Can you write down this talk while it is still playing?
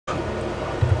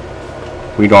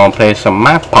We gonna play some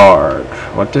map part.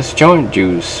 What this joint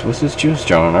juice? What's this juice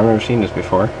joint? I've never seen this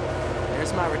before.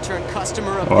 There's my return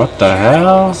customer of What the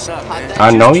hell? I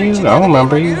know you. I don't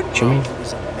remember you, Jimmy.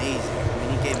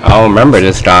 I don't remember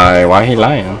this guy. Why he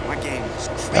lying?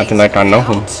 Acting like I know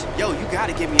him. Yo, you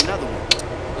gotta give me another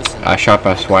one. Listen, I shot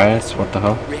by Swags. What the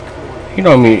hell? He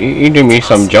do me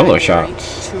some Jello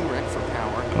shots.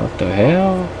 What the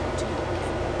hell?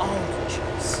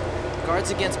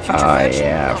 Ah,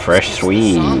 yeah, fresh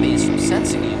sweets.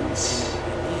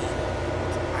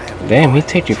 Damn, he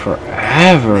take you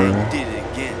forever.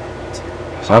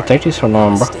 Stop taking so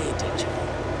long, bro.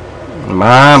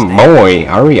 My boy,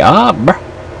 hurry up, bro.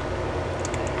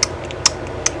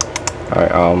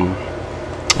 Alright,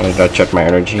 I gotta check my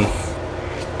energy.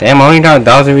 Damn, I only got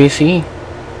 1,000 VC.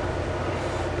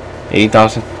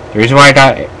 80,000. The reason why I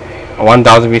got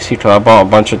 1,000 VC because I bought a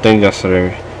bunch of things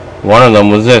yesterday. One of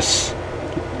them was this.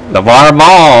 The VAR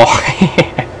ball.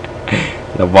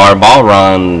 The VAR ball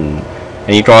run.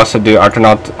 And you can also do, I can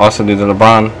also do the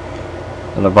LeBron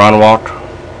walk,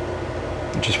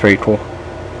 which is pretty cool.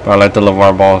 But I like the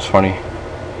LeVar ball, it's funny.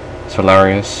 It's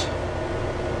hilarious.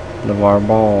 LeVar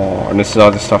ball. And this is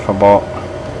all the stuff I bought.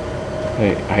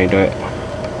 Hey, how you do it?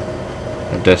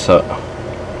 Lift this up.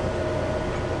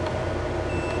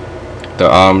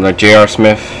 The J.R.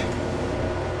 Smith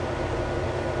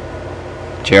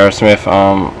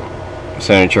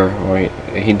signature. Wait,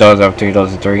 he does after he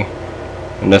does the 3.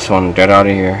 And this one, get out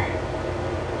of here.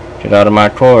 Get out of my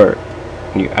court.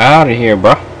 You out of here,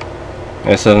 bro.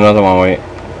 This is another one. Wait,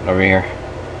 over here.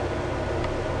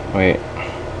 Wait.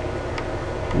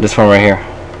 This one right here.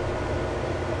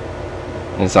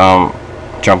 It's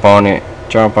jump on it.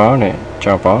 Jump on it.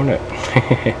 Jump on it.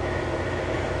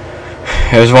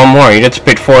 There's one more. You get to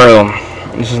pick 4 of them.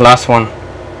 This is the last one.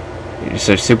 It's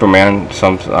a Superman.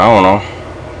 Something. I don't know.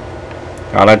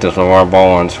 I like this LeVar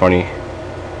Ball one. It's funny.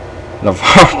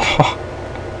 LeVar Ball.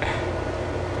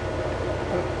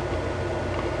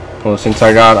 Well, since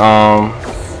I got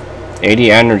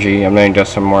 80 energy, I'm gonna get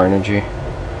some more energy.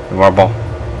 LeVar Ball.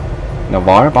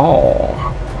 LeVar Ball.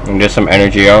 And get some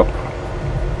energy up.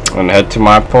 And head to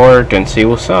my port and see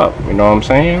what's up. You know what I'm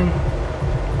saying?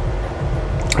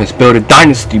 Let's build a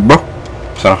dynasty, bro.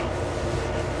 So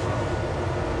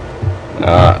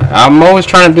I'm always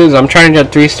trying to do this. I'm trying to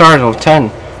get 3 stars of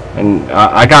 10, and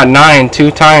I got 9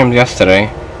 2 times yesterday.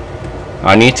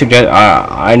 I need to get.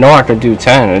 I know I could do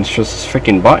 10. It's just a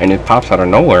freaking button. It pops out of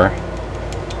nowhere.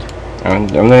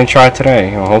 And I'm gonna try it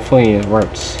today. Well, hopefully it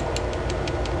works.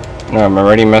 No, I'm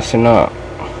already messing up.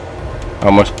 I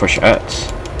almost push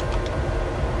X.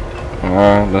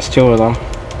 There's 2 of them.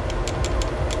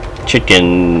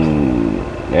 Chicken.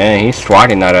 Yeah, he's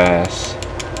swatting that ass.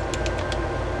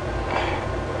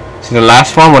 See, the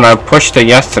last one when I pushed it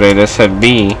yesterday, they said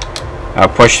B. I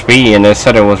pushed B and they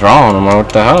said it was wrong. I'm like, what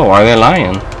the hell? Why are they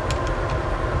lying?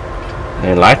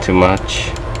 They lie too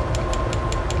much.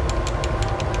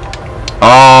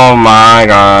 Oh my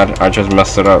god, I just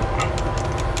messed it up.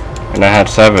 And I had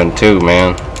 7 too,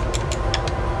 man.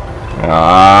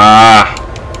 Ah.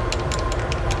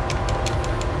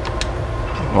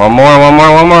 One more.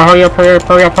 Hurry up.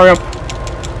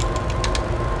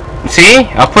 See?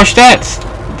 I pushed that.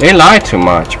 They lie too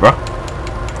much, bro.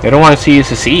 They don't want to see you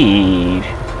succeed.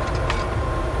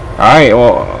 Alright,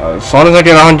 well, as long as I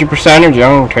get 100% energy, I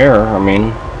don't care. I mean,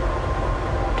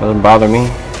 it doesn't bother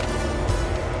me.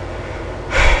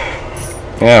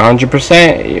 Yeah,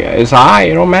 100% is high.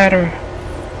 It don't matter.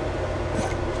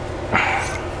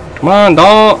 Come on,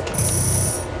 dog.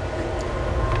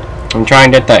 I'm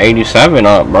trying to get that 87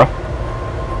 up, bro.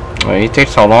 He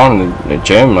takes so long in the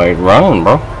gym, like, run,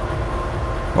 bro.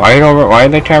 Why are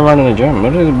they trying to run in the gym?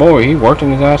 Look at this boy, he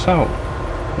working his ass out.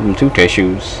 Them 2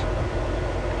 tissues.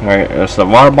 Alright, it's the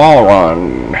water ball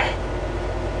run.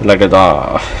 Like a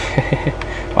dog.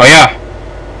 Oh yeah.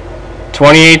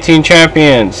 2018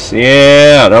 champions.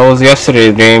 Yeah, that was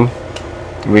yesterday's game.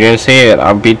 We didn't see it.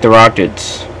 I beat the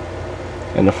Rockets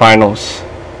in the finals.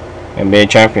 NBA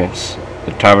champions.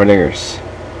 The Cavaliers.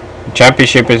 The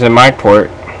championship is in my court.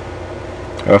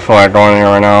 I feel like going here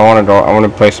right now. I want to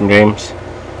play some games.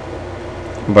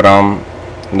 But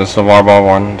this LeVar Ball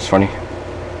one. It's funny.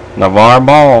 LeVar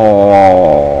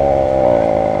Ball.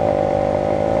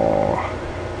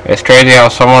 It's crazy how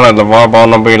someone at LeVar Ball,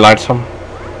 nobody likes him,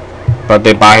 but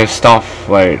they buy his stuff.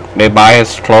 Like, they buy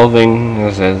his clothing,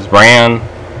 his brand.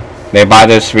 They buy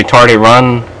this retarded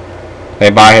run. They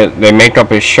make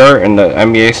up his shirt in the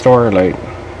NBA store, like,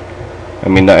 I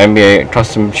mean the NBA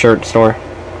custom shirt store.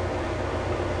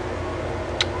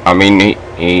 I mean,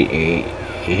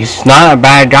 he's not a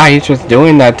bad guy. He's just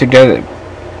doing that to get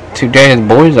today his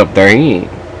boys up there. He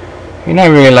not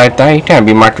really like that. He can't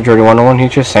be Michael Jordan 101.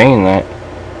 He's just saying that.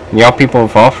 Y'all people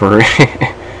fall for it.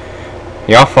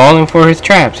 Y'all falling for his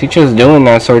traps. He's just doing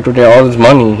that so he could get all his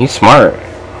money. He's smart.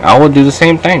 I would do the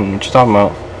same thing. What you talking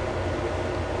about?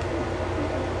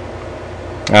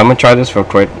 I'm gonna try this real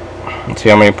quick and see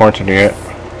how many points I get.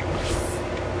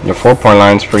 The 4-point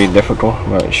line is pretty difficult,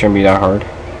 but it shouldn't be that hard.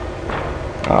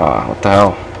 What the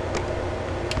hell?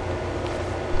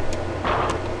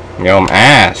 Yo, I'm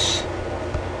ass.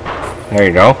 There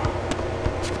you go.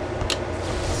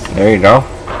 There you go.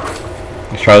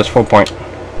 Let's try this 4-point.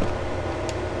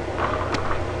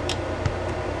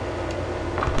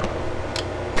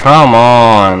 Come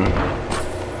on.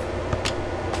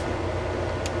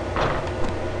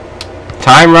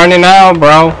 Time running out,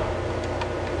 bro.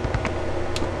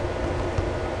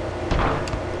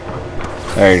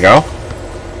 There you go.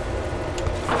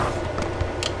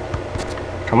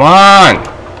 Come on.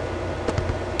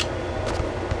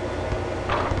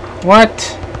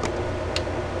 What?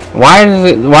 Why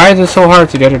is it so hard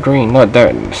to get a green? No,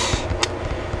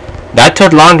 that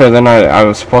took longer than I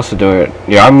was supposed to do it.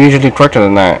 Yeah, I'm usually quicker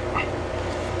than that.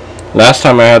 Last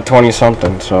time I had 20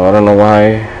 something, so I don't know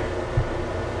why.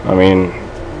 I mean,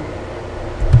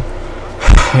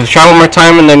 let's try one more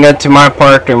time and then get to my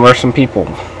park and where some people.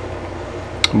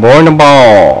 Born the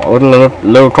ball.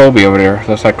 Little Kobe over there.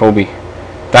 Looks like Kobe.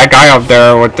 That guy up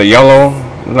there with the yellow,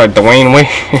 like Dwayne Wade.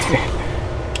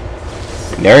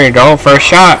 There you go, first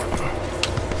shot.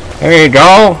 There you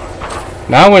go.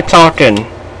 Now we're talking.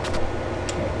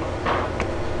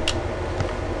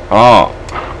 Oh.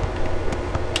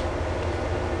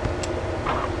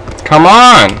 Come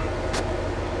on.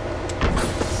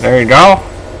 There you go.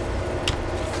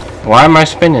 Why am I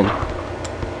spinning?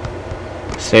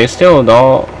 Stay still,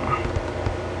 dog.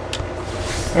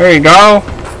 There you go.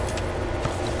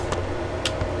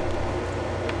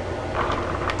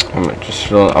 I'm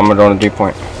gonna go on a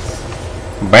 3-point.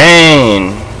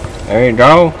 Bang! There you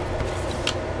go.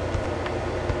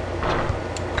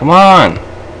 Come on.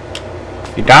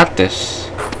 You got this.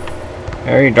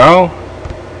 There you go.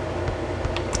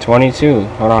 22.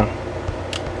 Hold on.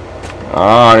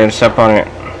 Oh, I didn't step on it.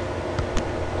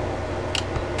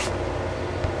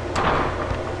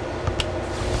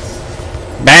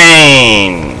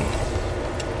 Bang!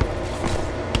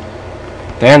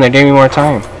 Damn, they gave me more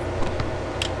time.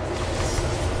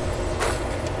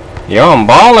 Yo, I'm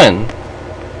balling.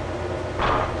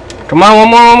 Come on, one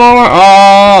more.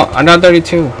 Oh, I got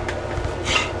 32.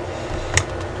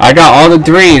 I got all the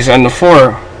 3s and the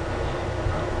 4.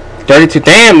 32.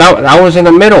 Damn, that was in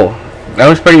the middle. That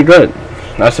was pretty good.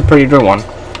 That's a pretty good one.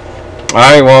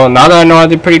 Alright, well, now that I know I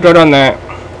did pretty good on that,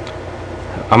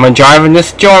 I'm gonna drive in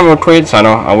this joint real quick. I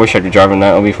know, I wish I could drive in that.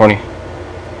 It'll be funny.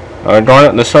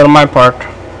 Let's go to my park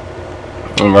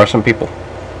and rest some people.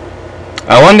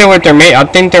 I wonder what they're making. I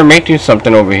think they're making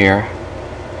something over here.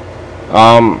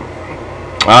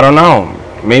 I don't know.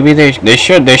 Maybe they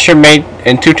should make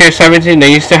in 2K17.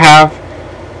 They used to have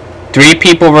 3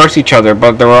 people versus each other,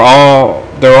 but they were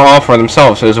all for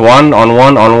themselves. It was 1 on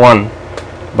 1 on 1,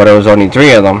 but it was only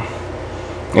 3 of them.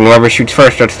 And whoever shoots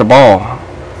first gets the ball.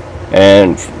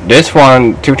 And this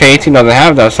one, 2K18 doesn't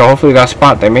have that, so hopefully that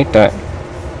spot they make that.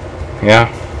 Yeah.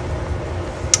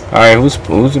 Alright,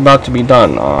 who's about to be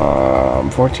done?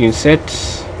 14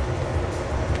 sits.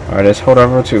 Alright, let's hold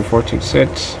over to 14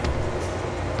 sits.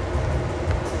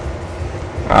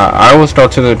 I always go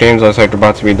to the games that's like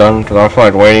about to be done because I feel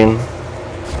like waiting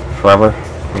forever,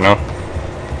 you know.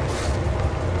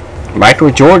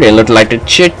 Michael Jordan looked like a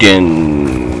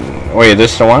chicken. Wait, is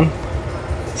this the one?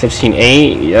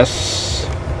 16-8, yes.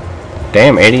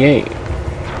 Damn, 88.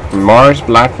 Mars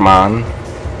Blackman.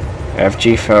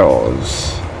 FG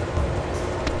Fells.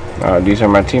 These are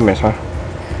my teammates, huh?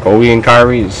 Kobe and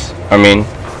Kyrie's. I mean,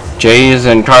 Jay's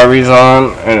and Kyrie's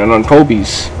on, and on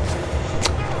Kobe's.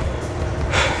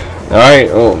 Alright,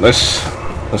 well, let's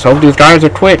hope these guys are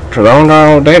quick, because I don't got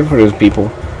all day for these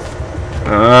people.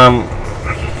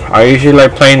 I usually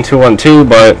like playing 2-on-2,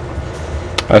 but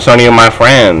that's only my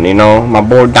friend, you know, my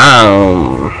boy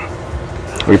down.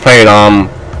 We played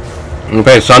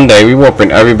Sunday. We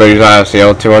whooping everybody's ass,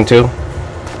 yo, 2-on-2.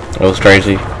 It was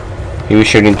crazy. He was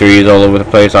shooting 3s all over the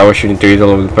place. I was shooting 3s all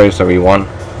over the place, so we won.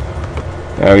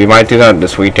 We might do that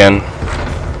this weekend.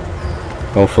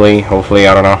 Hopefully,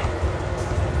 I don't know.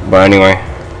 But anyway,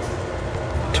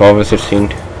 12 and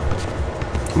 16.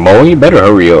 Boy, you better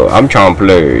hurry up. I'm trying to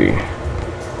play.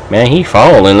 Man, he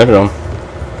falling. Look at him.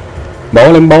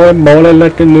 Balling,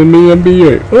 like in the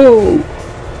NBA. Oh,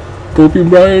 Kobe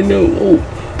Bryant. No. Oh,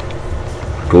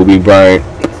 Kobe Bryant.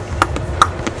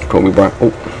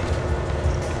 Oh.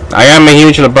 I am a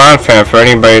huge LeBron fan for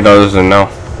anybody that doesn't know.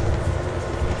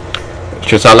 It's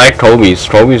just I like Kobe's.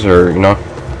 Kobe's are, you know,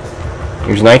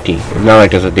 he's Nike. It's not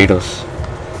like there's Adidas.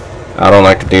 I don't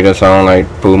like Adidas. I don't like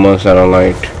Pumas. I don't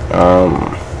like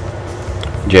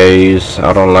J's.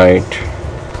 I don't like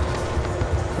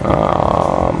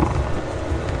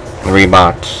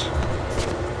Reeboks.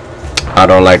 I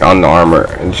don't like Under Armour.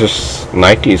 It's just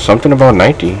Nike. Something about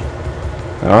Nike.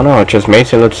 I don't know. It just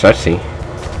makes it look sexy.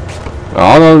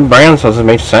 All those brands doesn't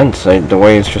make sense. Like, the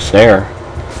way it's just there.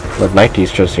 But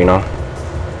Nike's just, you know.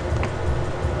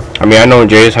 I mean, I know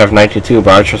J's have Nike too,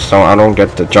 but I don't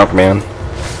get the jump, man.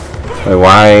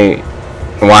 Like,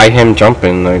 why him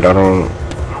jumping? Like, I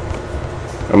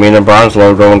mean, LeBron's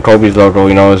logo and Kobe's logo,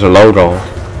 you know, is a logo.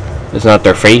 It's not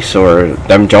their face or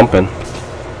them jumping.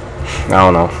 I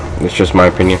don't know. It's just my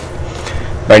opinion.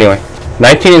 But anyway,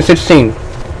 19 and 16.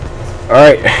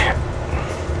 Alright.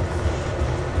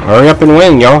 Hurry up and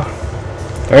win, y'all.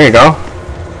 There you go.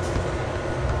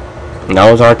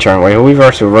 That was our turn. Wait, who we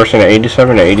versed? We're versing at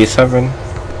 87 to 87.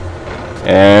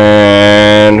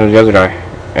 And who's the other guy?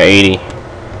 At 80.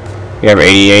 We have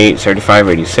 88, 75,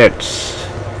 86.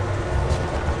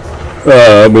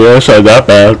 I mean, that's not that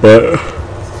bad, but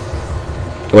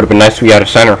it would have been nice to be out of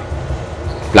center.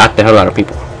 Block the hell out of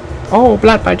people. Oh,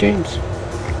 blocked by James.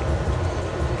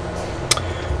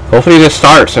 Hopefully this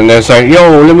starts and there's like,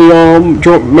 yo, let me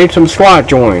make some squad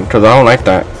join, because I don't like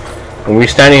that. And we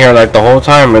standing here like the whole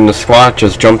time and the squad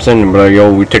just jumps in and be like,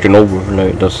 yo, we taking over.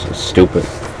 Like, that's stupid.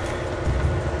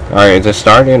 Alright, is it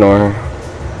starting or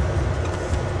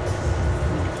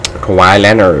Kawhi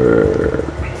Leonard?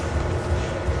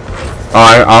 Oh,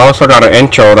 I also got an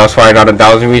intro. That's why I got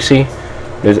 1,000 VC.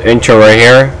 There's intro right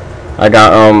here. I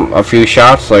got a few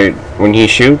shots. Like when he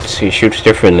shoots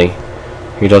differently.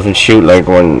 He doesn't shoot like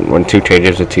when 2K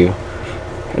gives it to you.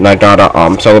 And I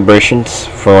got celebrations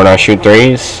for when I shoot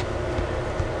threes.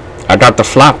 I got the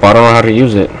flop, but I don't know how to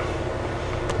use it.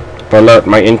 But look,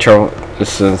 my intro.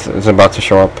 This is about to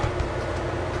show up.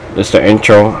 This is the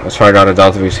intro. That's why I got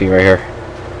 1,000 VC right here.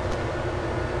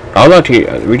 Oh look,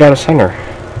 we got a center.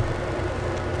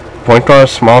 Point guard,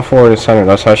 small forward, and center.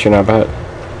 That's actually not bad.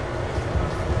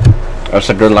 That's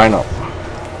a good lineup.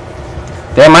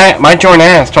 Damn, my joint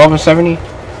ass 12 and 70.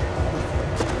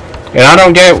 And I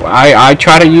don't get. I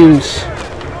try to use.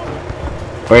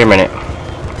 Wait a minute.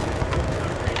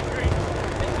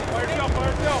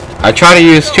 I try to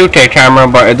use 2K camera,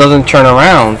 but it doesn't turn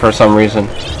around for some reason.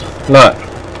 Look,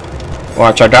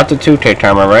 watch. I got the 2K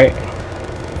camera, right?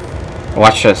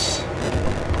 Watch this.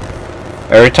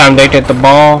 Every time they get the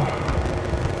ball,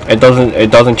 it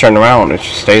doesn't turn around. It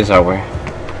just stays that way.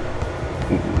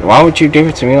 Why would you give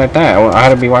it to me like that? I had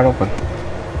to be wide open.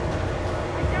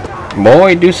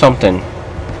 Boy, do something.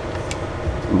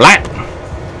 Black.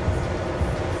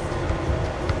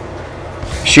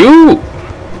 Shoot.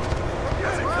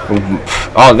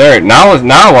 Oh, there. Now it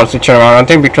wants to turn around. I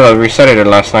think because I reset it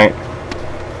last night.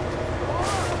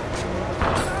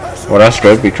 Well, that's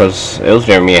good because it was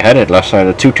getting me ahead last night.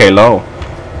 The 2K low.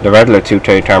 The regular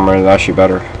 2K camera is actually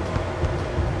better.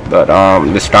 But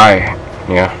this guy,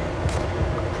 yeah.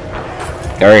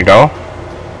 There you go.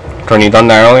 Couldn't you done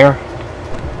that earlier?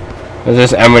 There's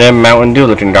this Eminem Mountain Dew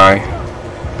looking guy.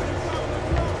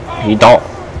 He don't.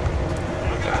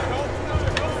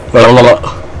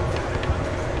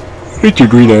 Hit your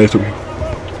green ass with me.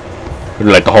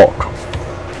 Like the Hulk.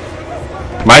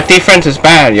 My defense is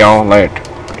bad, y'all. Like,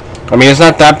 I mean, it's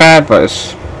not that bad, but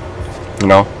it's, you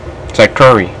know, it's like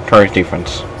Curry's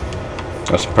defense.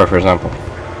 That's a perfect example.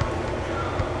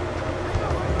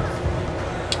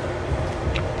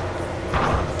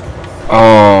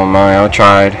 Oh my, I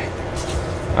tried.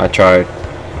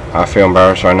 I feel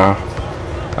embarrassed right now.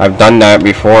 I've done that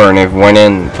before and it went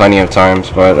in plenty of times,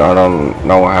 but I don't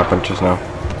know what happened just now.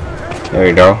 There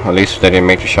you go. At least they didn't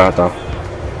make the shot though.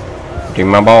 Give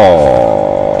me my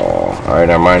ball. Alright,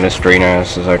 that minus green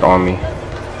ass is like on me.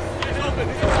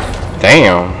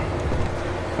 Damn.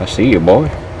 I see you, boy.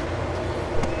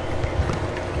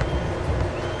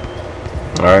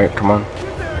 Alright, come on.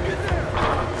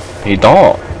 He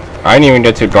don't. I didn't even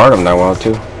get to guard him that well,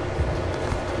 too.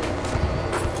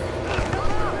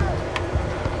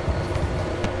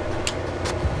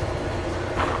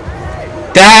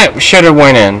 That should have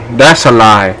went in. That's a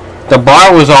lie. The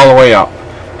bar was all the way up.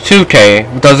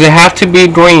 2K. Does it have to be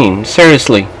green?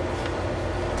 Seriously.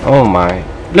 Oh my.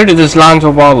 Look at this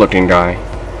Lonzo Ball looking guy.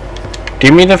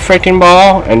 Give me the freaking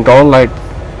ball and go like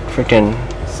freaking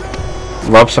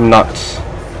rub some nuts.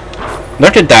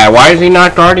 Look at that. Why is he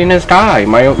not guarding this guy?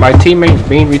 My teammate's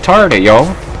being retarded, yo.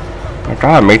 My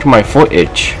God, making my foot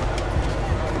itch.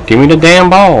 Give me the damn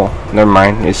ball. Never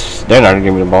mind. They're not gonna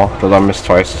give me the ball because I missed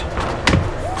twice.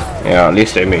 Yeah, at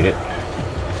least they made it.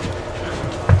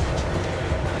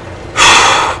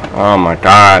 Oh my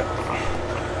god.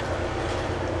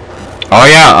 Oh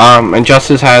yeah,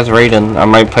 Injustice has Raiden. I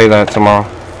might play that tomorrow.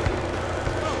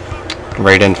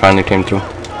 Raiden finally came through.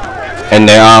 And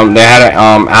they had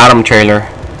an Adam trailer.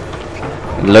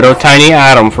 Little tiny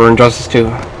Adam for Injustice 2.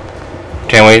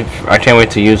 I can't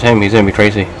wait to use him. He's gonna be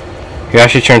crazy. He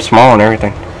actually turned small and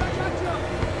everything.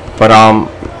 But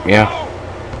yeah.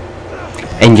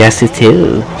 Injustice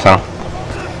 2. So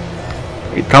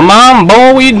come on,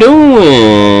 boy, what you doing?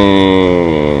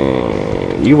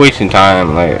 You wasting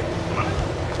time, like.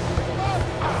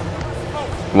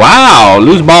 Wow,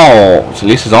 loose ball. At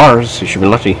least it's ours. You should be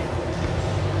lucky.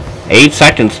 8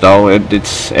 seconds though. It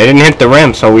didn't hit the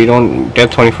rim, so we don't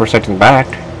get 24 seconds back.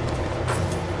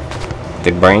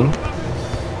 Big brain.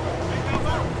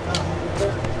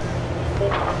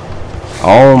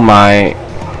 Oh my.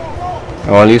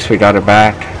 Well, at least we got it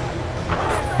back.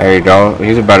 There you go.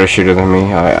 He's a better shooter than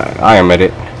me. I admit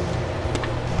it.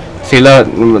 See, look,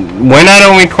 when I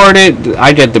don't record it,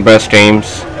 I get the best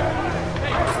games.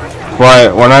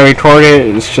 But when I record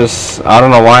it, it's just, I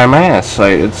don't know why I'm ass.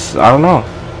 Like, I don't know.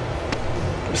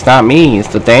 It's not me. It's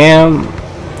the damn,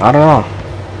 I don't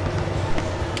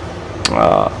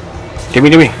know. Give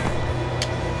me.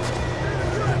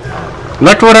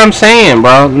 Look what I'm saying,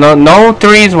 bro. No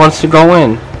threes wants to go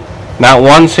in. Not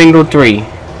one single three.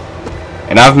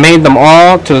 And I've made them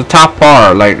all to the top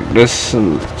bar. Like, this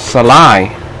is a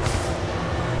lie.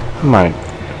 My,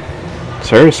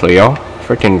 seriously, yo.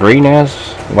 Freaking green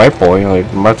ass white boy. Like,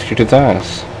 I'm about to shoot his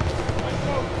ass.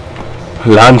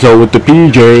 Lonzo with the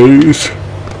PJs.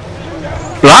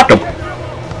 Blocked him.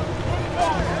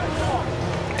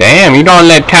 Damn, you don't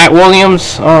let Cat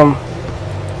Williams,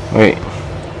 wait.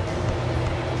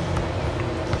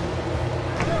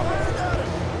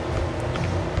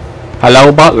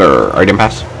 Hello, Butler. I didn't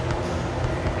pass.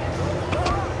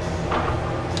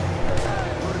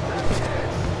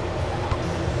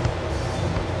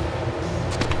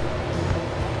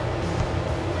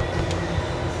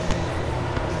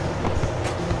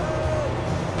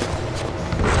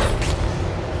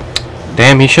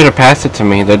 Damn, he should have passed it to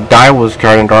me. The guy was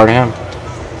trying to guard him.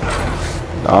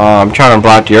 I'm trying to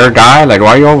block your guy. Like, why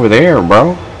are you over there,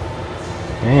 bro?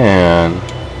 Man.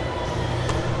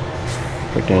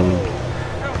 Freaking.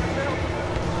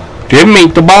 Give me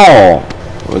the ball.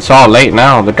 It's all late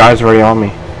now. The guy's already on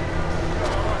me.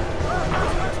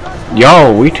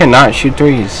 Yo, we cannot shoot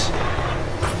threes.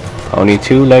 Only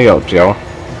 2 layups, yo.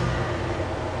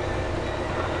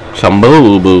 Some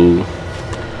boo-boo.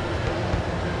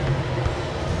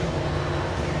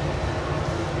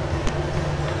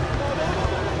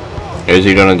 Is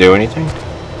he gonna do anything?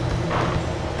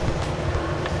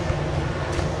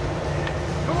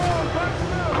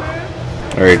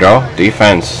 There you go.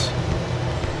 Defense.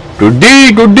 Good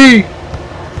D, good D.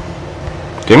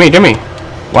 Gimme.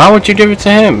 Why would you give it to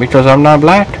him? Because I'm not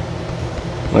black?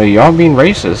 Like, y'all being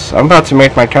racist. I'm about to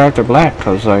make my character black,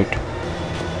 cause like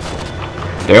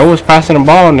they always passing the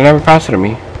ball and they never pass it to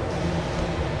me.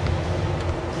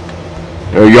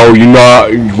 Hey, yo, you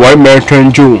not white man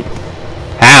turn June.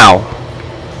 How?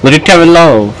 Look at Kevin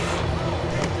Love.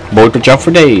 Boy could jump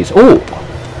for days. Oh,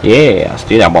 yeah,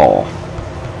 steal that ball.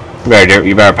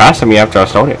 You better pass to me after I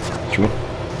start it. What you mean?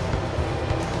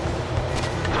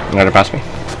 You gotta pass me.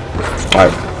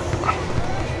 Alright.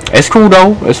 It's cool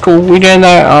though. It's cool. We getting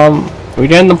that. We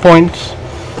getting the points.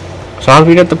 As long as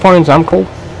we get the points, I'm cool.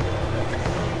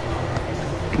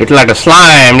 Looking like a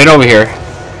slime. Get over here.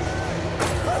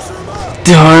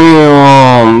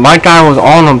 Damn, my guy was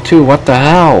on him too. What the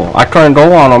hell? I couldn't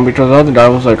go on him because the other guy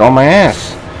was like on my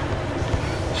ass.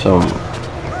 So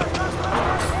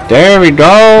there we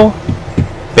go.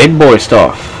 Big boy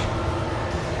stuff.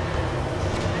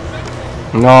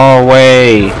 No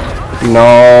way.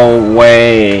 No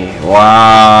way.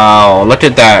 Wow. Look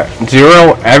at that.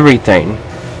 0 everything.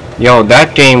 Yo,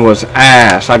 that game was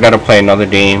ass. I gotta play another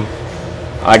game.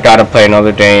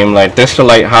 Like, this is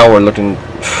like how we're looking.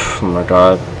 Oh my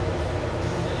god.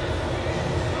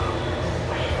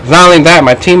 Not only that,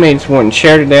 my teammates wouldn't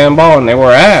share the damn ball and they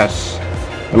were ass.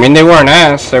 I mean, they weren't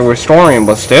ass, they were scoring,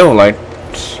 but still, like,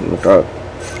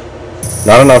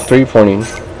 not enough 3-pointing.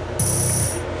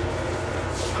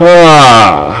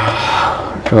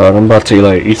 Ah, god, I'm about to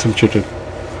like eat some chicken.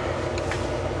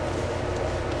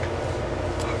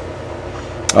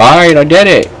 Alright, I did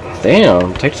it.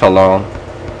 Damn, takes so long.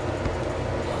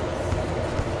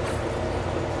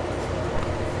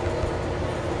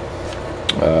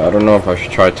 I don't know if I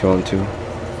should try 2-on-2.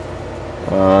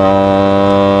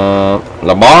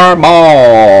 Lamar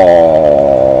Ball.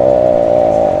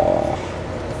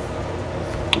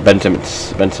 Ben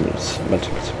Simmons.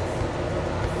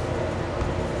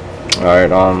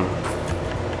 Alright,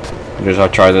 I'll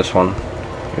try this one.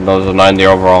 It was a 90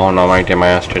 overall, and I might get my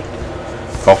ass kicked.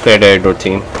 Hopefully I did a good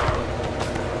team.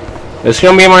 This is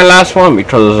gonna be my last one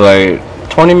because like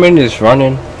 20 minutes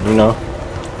running, you know.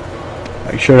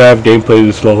 I should have gameplay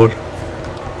this long.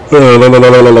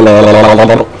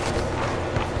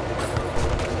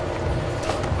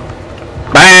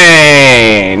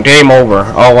 Bang! Game over.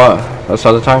 Oh what? That's the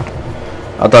other time?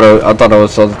 I thought it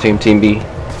was the other team, Team B.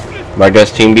 But I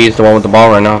guess Team B is the one with the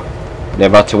ball right now. They're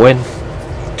about to win.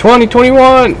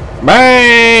 2021!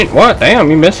 Bang! What? Damn,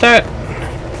 you missed that?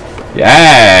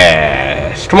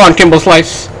 Yes! Come on, Kimbo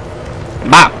Slice!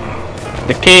 Bop!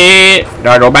 The kid!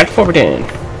 Now go back forward in.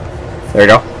 There you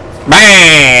go.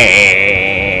 Bang!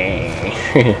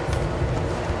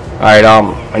 Alright,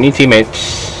 I need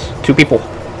teammates. 2 people.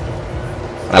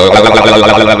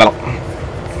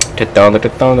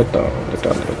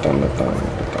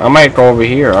 I might go over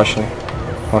here, actually.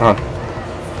 Hold on.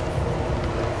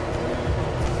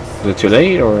 Is it too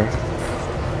late, or?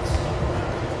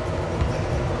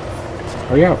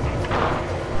 Hurry up.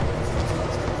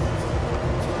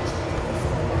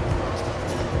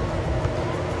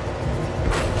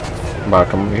 About to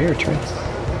come over here, Trey.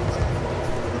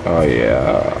 Oh,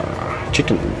 yeah.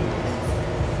 Chicken.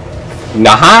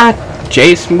 Nah,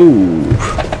 J Smooth.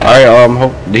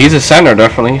 Alright, he's a center,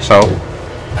 definitely, so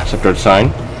that's a good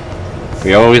sign.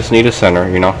 We always need a center,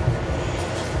 you know.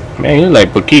 Man, you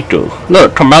like Boquito.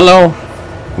 Look, Carmelo.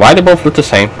 Why they both look the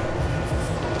same?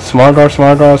 Small guard,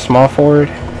 small forward.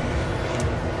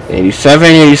 87,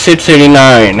 86,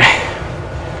 89.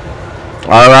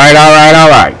 Alright.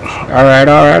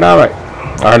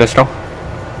 Alright, let's go.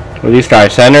 What are these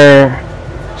guys? Center,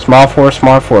 small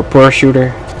forward, poor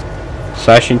shooter.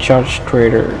 Slashing charge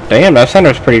creator. Damn, that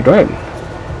center's pretty good.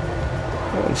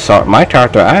 So my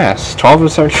character ass. 12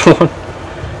 and 31.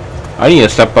 I need to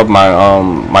step up my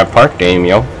my park game,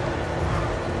 yo.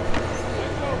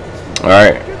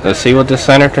 Alright, let's see what this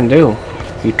center can do.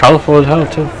 He's colorful as hell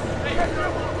too.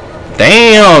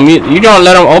 Damn, you don't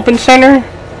let him open center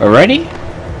already?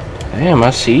 Damn,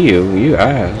 I see you. You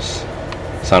ass.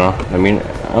 Center. I mean,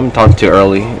 I'm talking too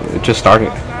early. It just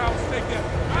started.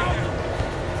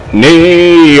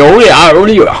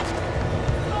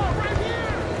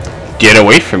 Get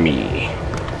away from me.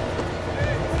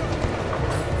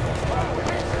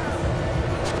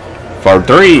 For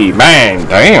 3, bang,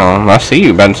 damn, I see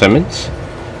you, Ben Simmons.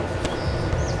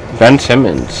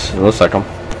 It looks like him.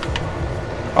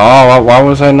 Oh, why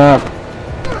was I not?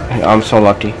 I'm so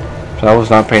lucky. So I was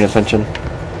not paying attention.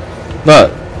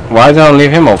 Look, why did I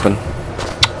leave him open?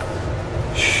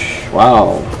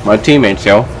 Wow, my teammates,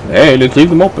 yo. Hey, let's leave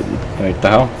them open. What the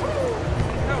hell?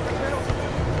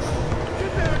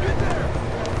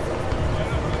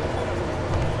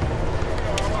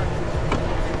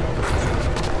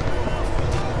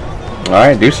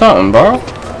 Alright, do something, bro.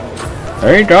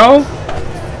 There you go.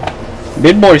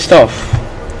 Big boy stuff.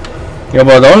 Yo,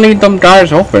 but don't leave them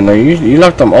guys open. You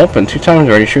left them open 2 times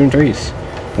already, shooting 3s.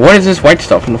 What is this white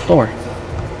stuff on the floor?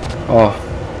 Oh,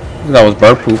 that was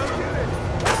bird poop.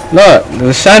 Look,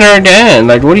 the center again.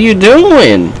 Like, what are you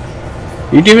doing?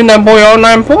 You're giving that boy all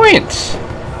 9 points.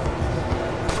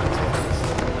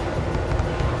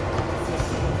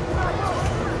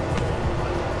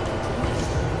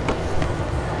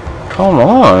 Come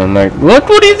on, like, look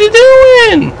what is he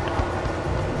doing?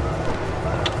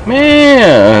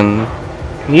 Man,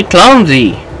 he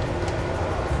clumsy.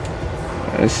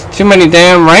 There's too many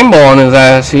damn rainbow on his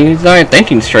ass. He's not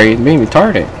thinking straight. He's being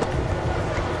retarded.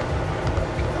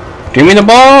 Give me the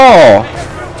ball.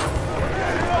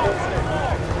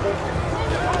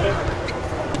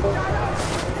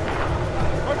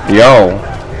 Yo.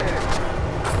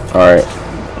 Alright.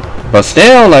 But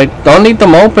still, like, don't leave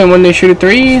them open when they shoot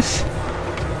 3s.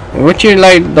 What you,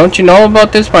 like, don't you know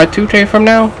about this by 2K from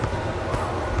now?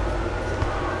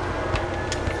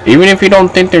 Even if you don't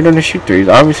think they're gonna shoot 3s,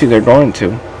 obviously they're going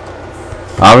to.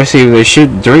 Obviously, if they shoot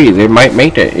 3s, they might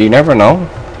make it. You never know.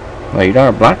 Like, you got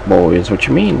a black boy, is what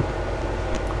you mean.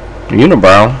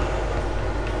 Unibrow.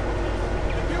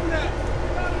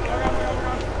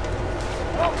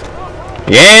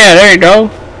 Yeah, there you go.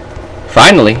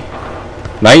 Finally.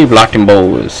 Now you blocking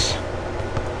bows.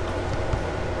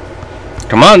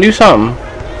 Come on, do something.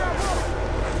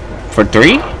 For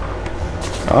 3?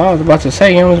 Oh, I was about to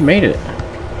say, he almost made it.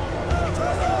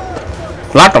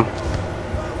 Block him.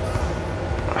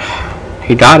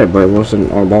 He got it, but it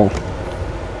wasn't our ball.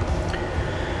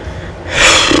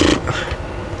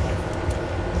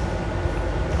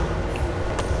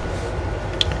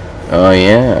 Oh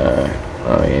yeah.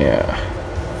 Oh yeah.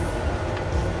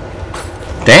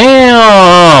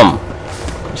 Damn!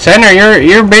 Center,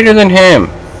 you're bigger than him.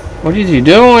 What is he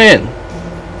doing?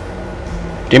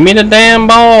 Give me the damn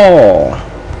ball.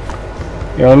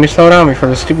 Yo, let me slow down before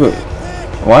the stupid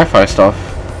Wi-Fi stuff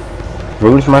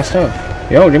ruins my stuff.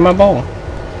 Yo, give me my ball.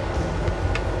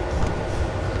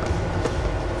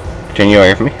 Can you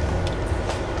hear me?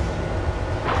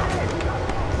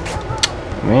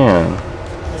 Man.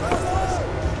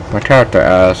 My character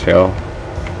ass, yo.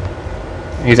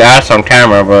 He's ass on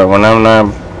camera, but when I'm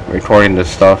not recording this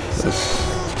stuff,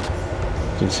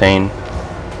 it's insane.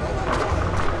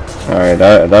 Alright,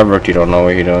 that rookie don't know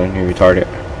what he's doing. He retarded.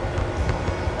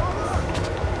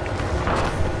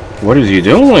 What is he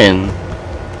doing?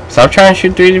 Stop trying to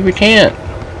shoot threes if we can't.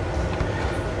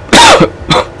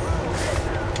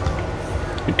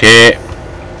 Okay.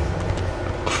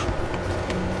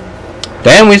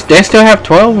 Damn, they still have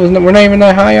 12? We're not even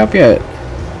that high up yet.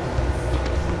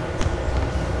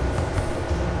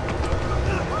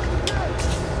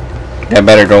 That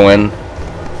better go in.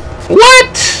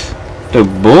 What? The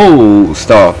bull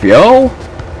stuff, yo.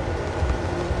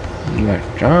 Oh my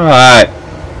god.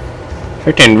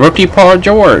 Freaking rookie Paul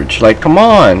George. Like, come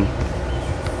on.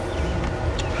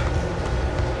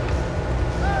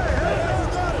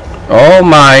 Oh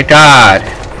my god.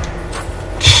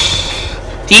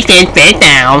 Defense, break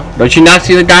down. Don't you not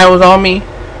see the guy was on me?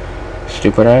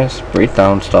 Stupid ass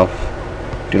breakdown stuff.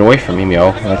 Get away from me, yo.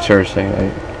 Like, seriously.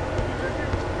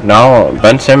 No,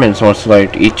 Ben Simmons wants to,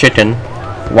 like, eat chicken.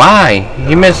 Why?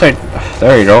 He missed, like...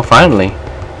 There you go, finally.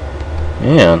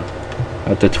 Man.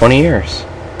 After 20 years.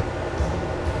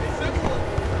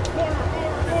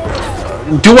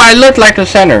 Do I look like a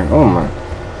center? Oh my.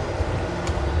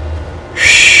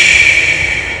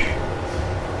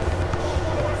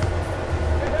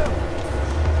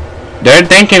 They're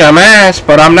thinking I'm ass,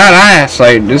 but I'm not ass.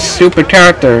 Like, this stupid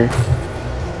character.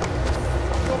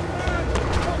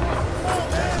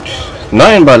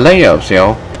 Nothing but layups,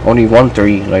 yo. Only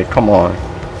 1-3. Like, come on.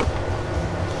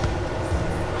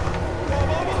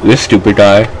 This stupid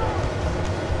guy.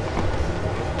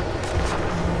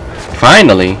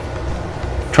 Finally.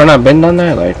 Trying to bend on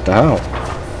that? Like, the hell?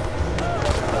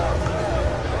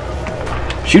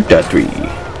 Shoot that three.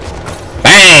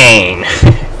 Bang!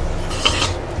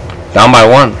 Down by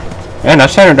 1. Man, that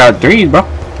center got 3, bro.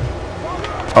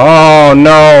 Oh,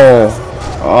 no.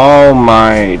 Oh,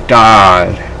 my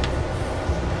God.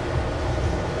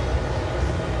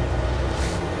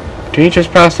 Can he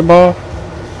just pass the ball?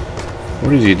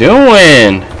 What is he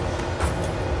doing?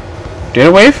 Get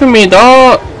away from me,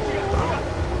 dog.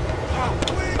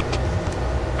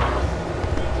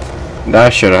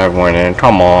 That should have went in.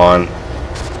 Come on.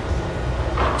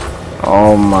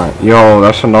 Oh my. Yo,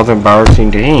 that's another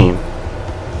embarrassing game.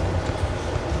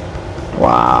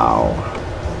 Wow.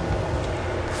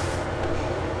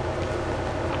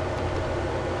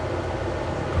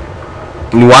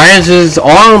 Why is his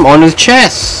arm on his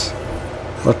chest?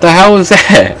 What the hell is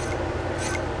that?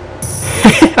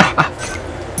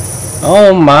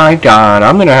 Oh my god.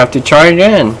 I'm gonna have to try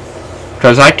again.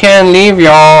 Because I can't leave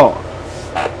y'all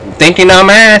thinking I'm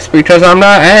ass because I'm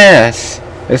not ass.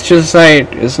 It's just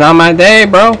like, it's not my day,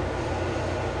 bro.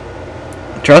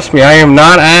 Trust me, I am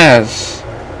not ass.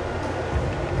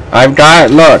 I've got,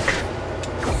 look.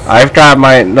 I've got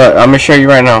my, look, I'm gonna show you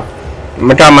right now.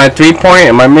 I got my 3-point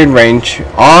and my mid-range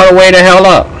all the way the hell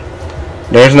up.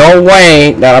 There's no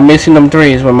way that I'm missing them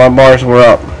threes when my bars were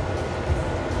up.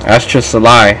 That's just a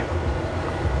lie.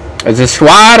 Is it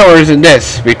squad or is it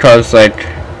this? Because, like,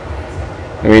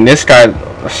 I mean, this guy,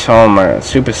 oh my,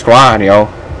 stupid squad, yo.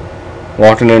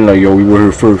 Walking in like, yo, we were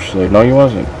here first. Like, no, you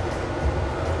wasn't.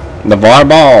 The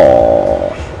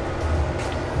ball.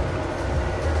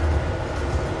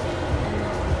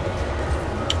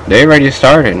 They already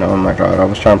started. Oh my god, I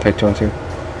was trying to play 2 and 2.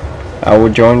 I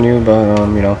would join you, but,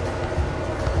 you know.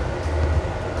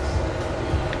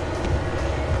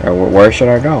 Where should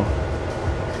I go?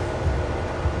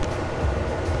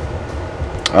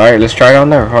 Alright, let's try down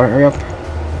there. Hurry up.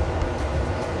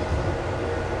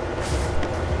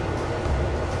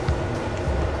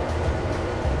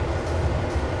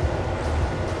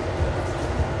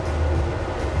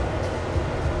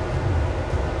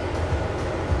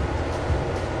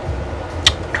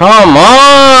 Come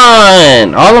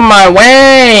on! All of my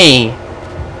way!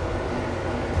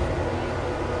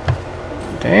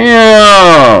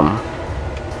 Damn!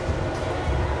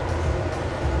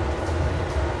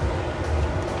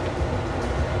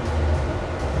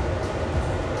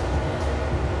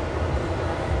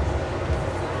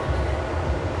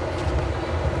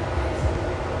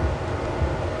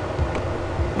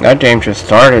 That game just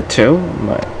started too.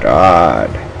 My God.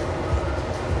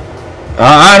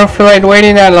 I don't feel like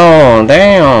waiting that long.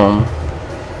 Damn.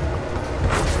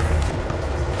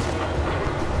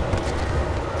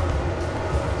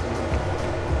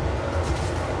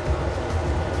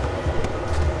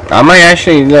 I might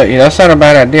actually, look, that's not a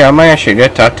bad idea. I might actually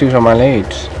get tattoos on my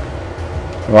legs.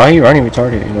 Why are you running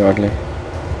retarded? You ugly.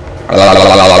 I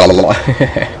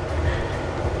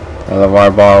love our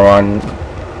bar one.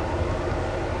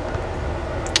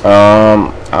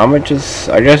 I just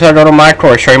had to go to my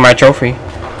course, show you my trophy.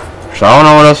 So I don't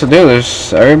know what else to do.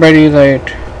 There's everybody like,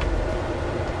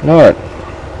 what?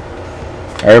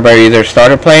 Everybody either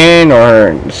started playing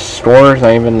or the score's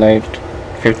not even like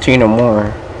 15 or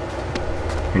more.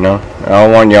 You know, I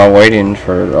don't want y'all waiting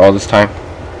for all this time.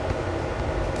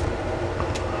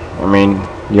 I mean,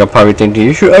 y'all probably think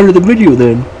you should edit the video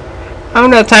then. I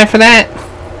don't have time for that.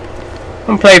 I'm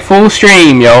gonna play full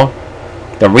stream, yo.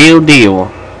 The real deal.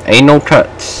 Ain't no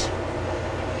cuts.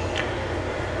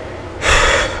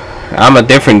 I'm a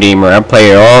different gamer. I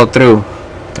play it all through.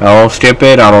 I don't skip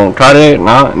it. I don't cut it.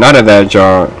 None of that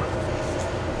junk.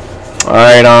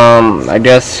 Alright, I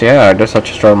guess I'll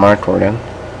just start my core then.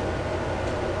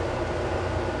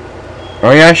 Oh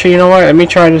yeah, actually, you know what? Let me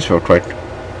try this real quick.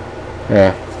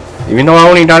 Yeah. Even though I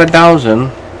only got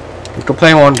 1,000, we could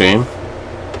play one game.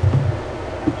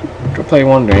 We could play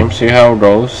one game, see how it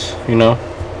goes, you know.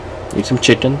 Eat some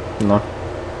chicken, you know.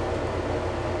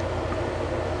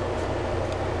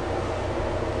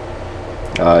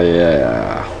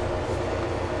 Yeah.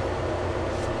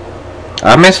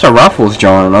 I missed the Ruffles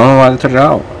drawing. I don't know why they took it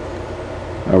out.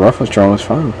 The Ruffles drawing was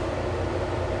fun.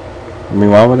 I mean,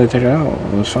 why would they take it out?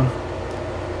 It was fun.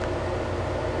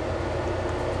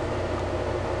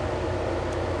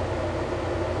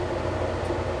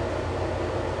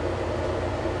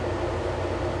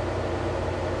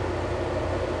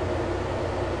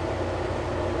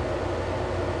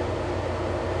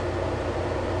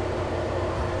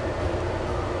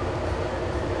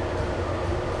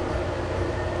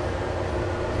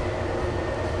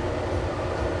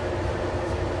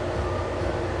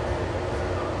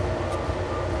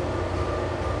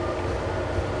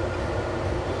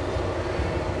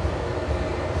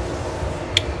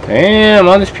 Damn,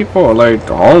 all these people are like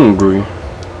hungry.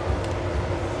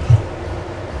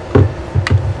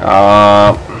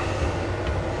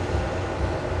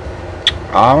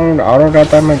 I don't got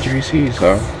that much VCs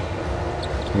though.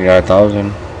 We got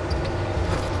 1,000.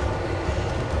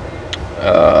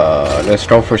 Let's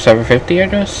go for 750, I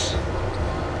guess.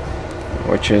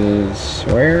 Which is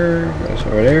where? It's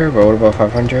over there. But what about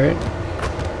 500?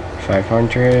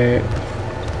 500.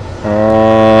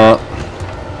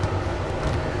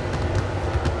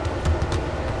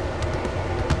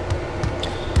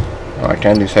 I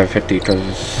can't do 750 because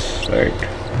it's like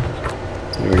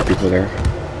there are people there.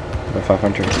 But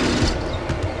 500. I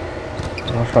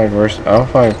don't know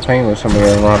if I'm playing with somebody I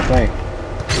don't know how to play.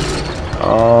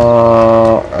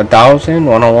 1,000,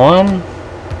 101.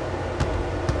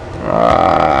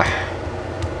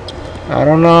 I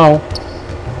don't know.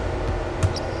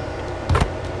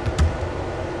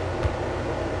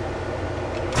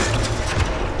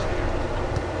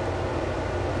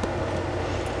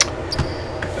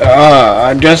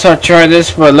 I guess I'll try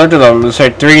this, but look at them. It's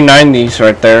like 390s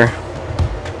right there.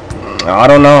 I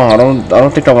don't know. I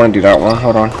don't think I want to do that one.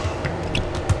 Hold on.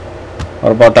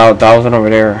 What about that 1,000 over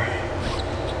there?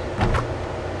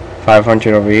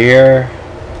 500 over here.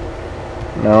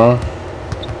 No.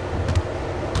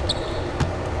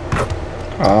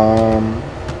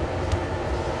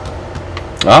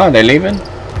 They're leaving.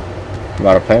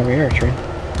 About to play over here, tree.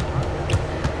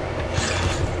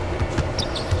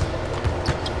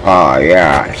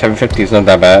 Yeah, 750 is not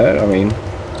that bad. I mean,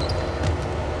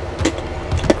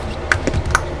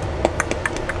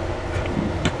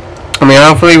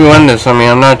 hopefully we win this. I mean,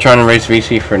 I'm not trying to race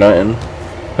VC for nothing.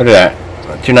 Look at that,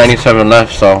 297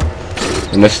 left. So,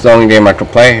 and this is the only game I could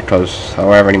play because I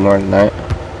don't have any more than that.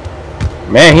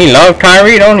 Man, he loves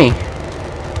Kyrie, don't he?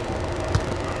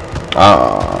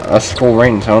 That's full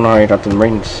rings. I don't know how you got them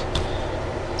rings.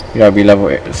 You gotta be level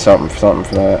 8, something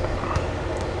for that.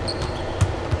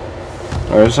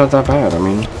 Or it's not that bad, I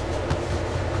mean.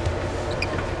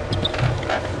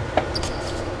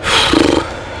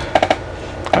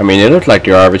 I mean, it looks like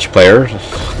your average players.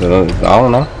 I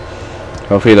don't know.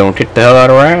 Hopefully they don't kick the hell out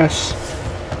of our ass.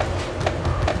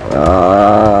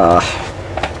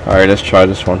 Alright, let's try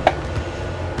this one.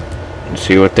 Let's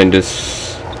see what's in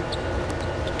this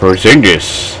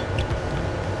Porzingis.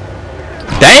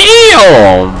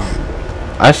 Damn!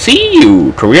 I see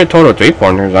you! Career total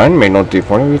 3-pointers. I didn't make no 3-pointers.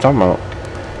 What are you talking about?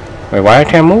 Wait, why I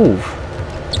can't move?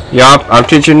 Yup, I'm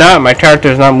teaching that. My character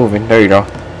is not moving. There you go.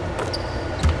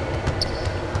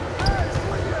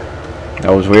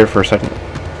 That was weird for a second.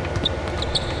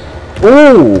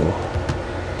 Ooh!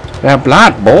 That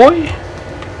black boy!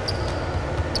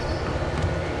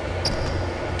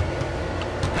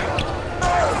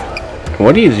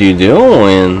 What is you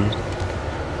doing?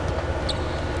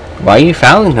 Why are you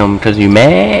fouling him? Because you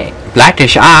mad?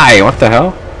 Blackish eye! What the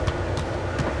hell?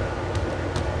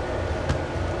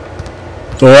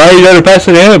 Why you gotta pass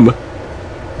it to him?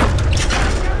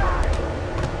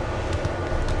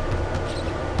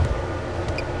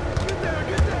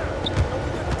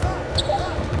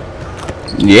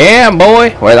 Yeah,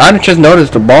 boy. Wait, I just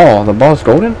noticed the ball. The ball's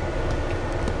golden.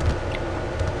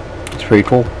 It's pretty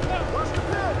cool.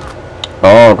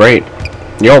 Oh, great.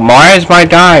 Yo, Mars might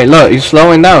die. Look, he's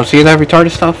slowing down. See that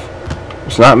retarded stuff?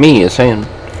 It's not me. It's saying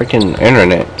freaking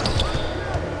internet.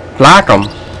 Block him.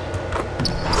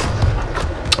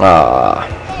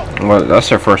 Well, that's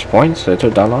their first points. They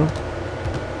took that long.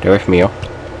 Get away from me, yo.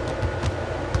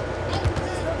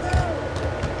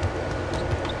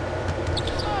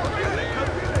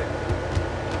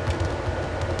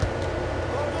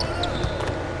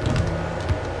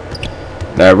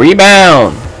 The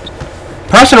rebound.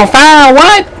 Personal foul.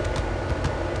 What?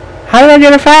 How did I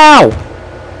get a foul?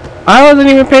 I wasn't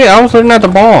even paying. I was looking at the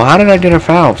ball. How did I get a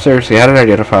foul? Seriously, how did I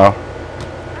get a foul?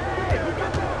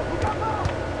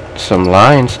 Some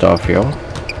line stuff, yo.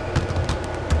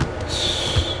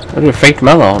 Look at fake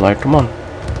mellow. Like, come on.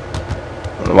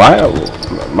 Why?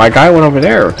 My guy went over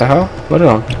there. What the hell? Look at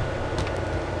him.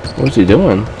 What's he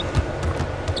doing?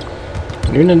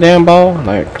 You in the damn ball?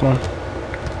 Like, come on.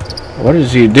 What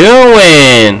is he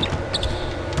doing?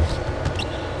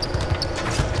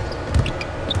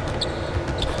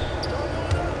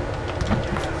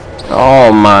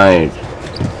 Oh my.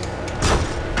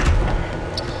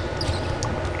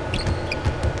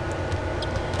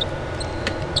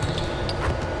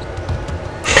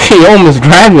 He almost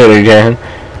grabbed it again.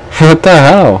 What the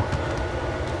hell?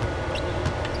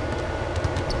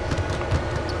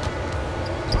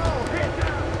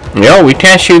 Yo, we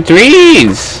can't shoot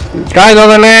threes. This guy's on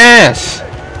an ass.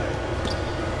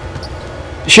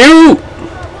 Shoot!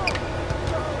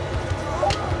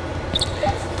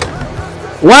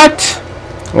 What?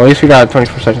 Well, at least we got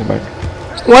 24 seconds back.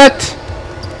 What?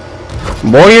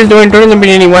 Boy, you're doing during the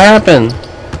beginning. What happened?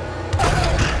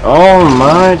 Oh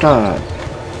my god.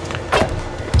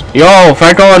 Yo, if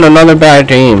I go on another bad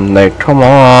team, like, come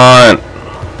on.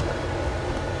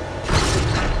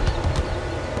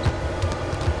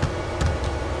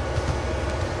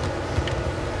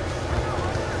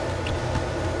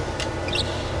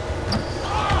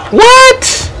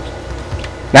 What?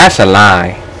 That's a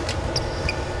lie.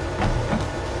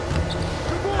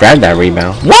 Grab that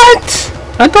rebound. What?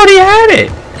 I thought he had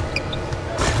it.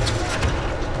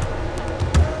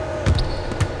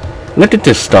 Look at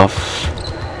this stuff.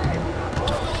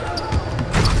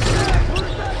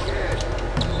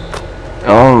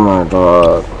 Oh my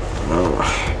god.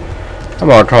 I'm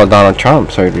about to call Donald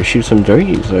Trump so he can shoot some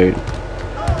threes. Like.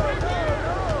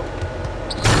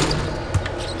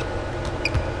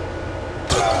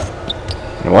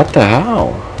 What the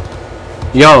hell?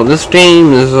 Yo, this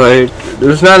game is like,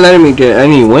 it's not letting me get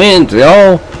any wins,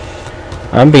 yo.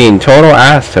 I'm being total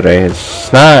ass today.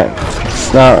 It's not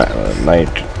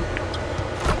like,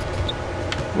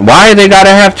 why they gotta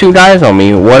have two guys on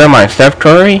me? What am I, Steph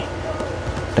Curry?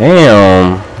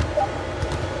 Damn.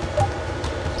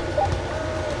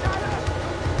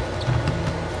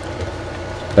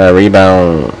 That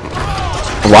rebound.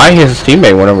 Why his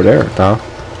teammate went over there, though?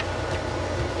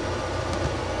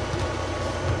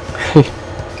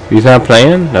 He's not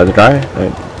playing? The other guy?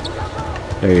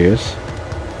 There he is.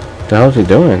 What the hell is he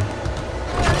doing?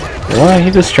 Why? He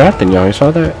distracting y'all. You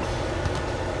saw that?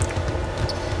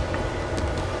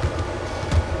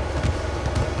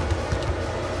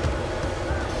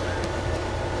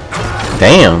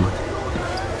 Damn.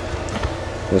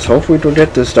 Let's hope we don't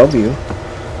get this W.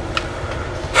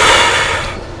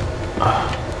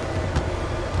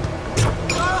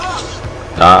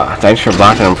 Thanks for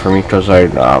blocking him for me, because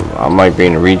I might be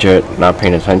in a reject, not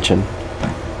paying attention.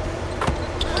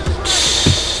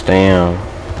 Damn.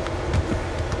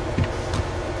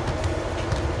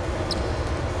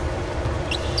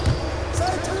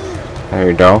 There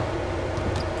you go.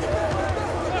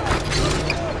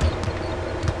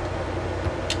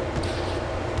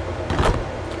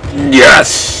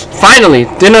 Yes! Finally!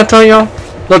 Didn't I tell y'all?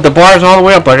 Look, the bar's all the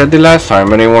way up like I did last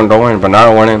time, and they won't go in, but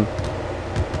now I went in.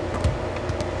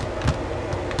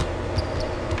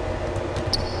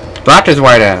 Block his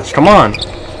white ass. Come on.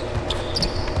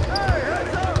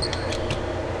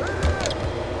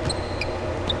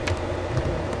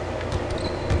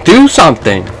 do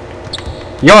something.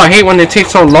 Yo, I hate when it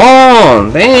takes so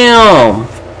long. Damn.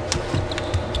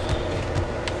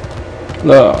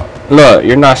 Look,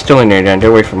 you're not stealing it, then. Get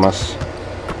away from us.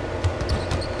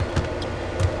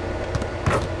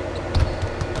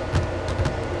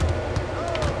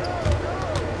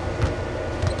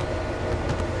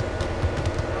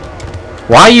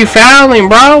 Why are you fouling,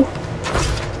 bro?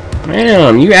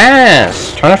 Man, you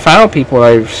ass. Trying to foul people,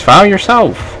 like, foul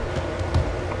yourself.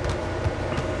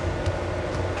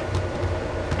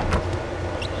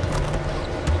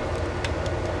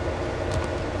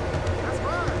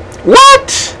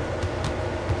 What?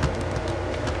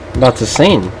 About to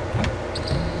sing.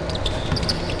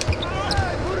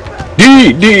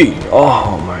 D.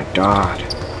 Oh my god.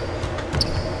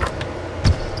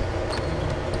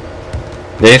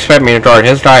 They expect me to guard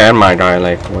his guy and my guy,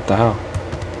 like, what the hell?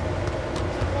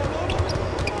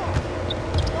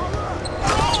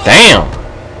 Damn!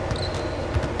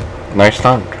 Nice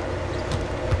dunk.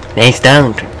 Nice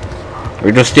dunk.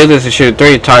 We just steal this and shoot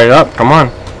 3, tie it up, come on.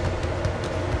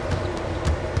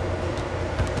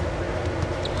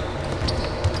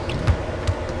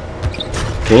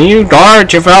 Can you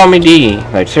guard your foul me D?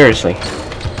 Like, seriously.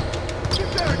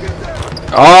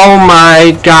 Oh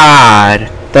my god!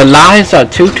 The lies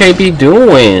that 2K be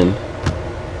doing.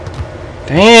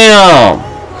 Damn.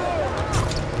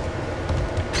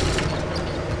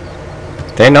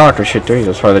 They know I can shoot 3s.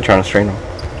 That's why they're trying to strain them.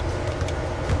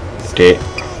 Dick.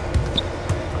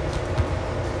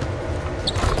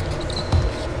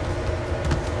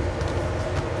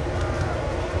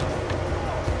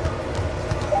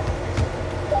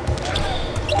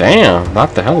 Damn.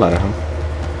 Knocked the hell out of him.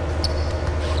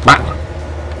 Bah.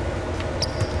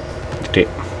 Dick.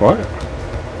 What?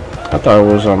 I thought it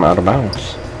was out of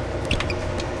bounds.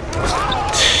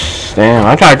 Damn,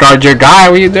 I tried to guard your guy.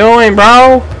 What are you doing,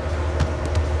 bro?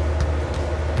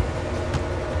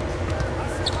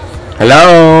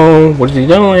 Hello? What is he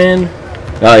doing?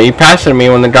 He passed it me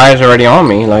when the guy's already on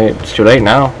me. Like, it's too late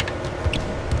now.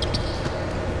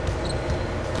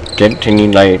 Can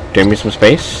you, like, give me some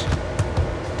space?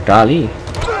 Golly.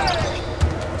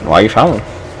 Why are you fouling?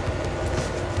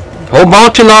 Hold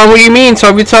ball too long? What do you mean? So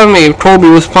if you tell me if Kobe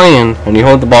was playing and you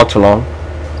hold the ball too long,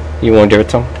 you won't give it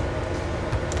to him?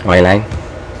 Why you lying?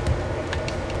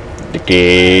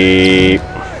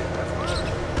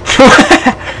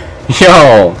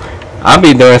 Yo, I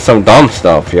be doing some dumb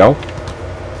stuff, yo.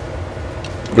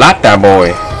 Block that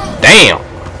boy. Damn.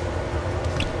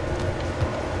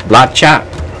 Block chop.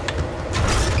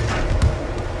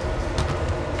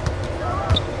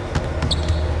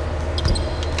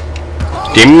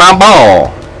 Give me my ball.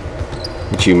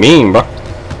 What you mean, bro?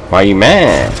 Why you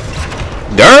mad?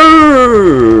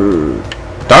 Dirt.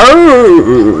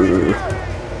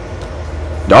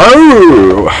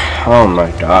 Oh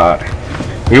my god.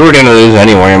 We were gonna lose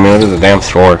anyway. I mean, look at the damn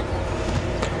score.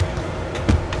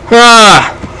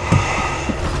 Ah.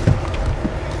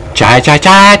 Cha.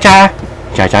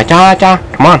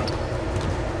 Come on.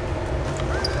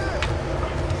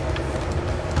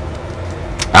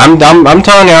 I'm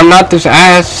telling you, I'm not this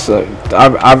ass.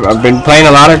 I've been playing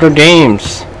a lot of good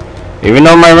games, even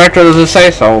though my record doesn't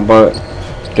say so. But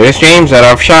there's games that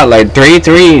I've shot like 3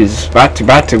 threes back to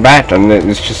back, and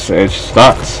it's just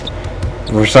nuts.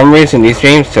 For some reason, these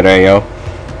games today, yo.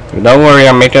 Don't worry,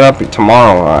 I'll make it up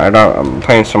tomorrow. I'm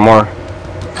playing some more.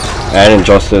 And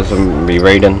Injustice and be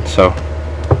raiding, so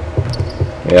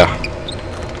yeah.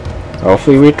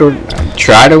 Hopefully we could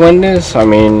try to win this. I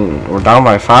mean, we're down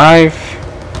by 5.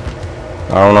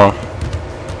 I don't know.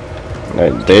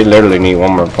 They literally need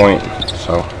 1 more point,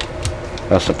 so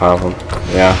that's the problem.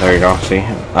 Yeah, there you go. See,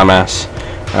 I'm ass.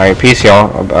 Alright, peace, y'all.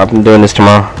 I've been doing this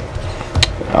tomorrow.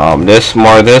 This,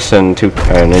 and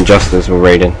Injustice we're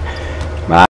raiding.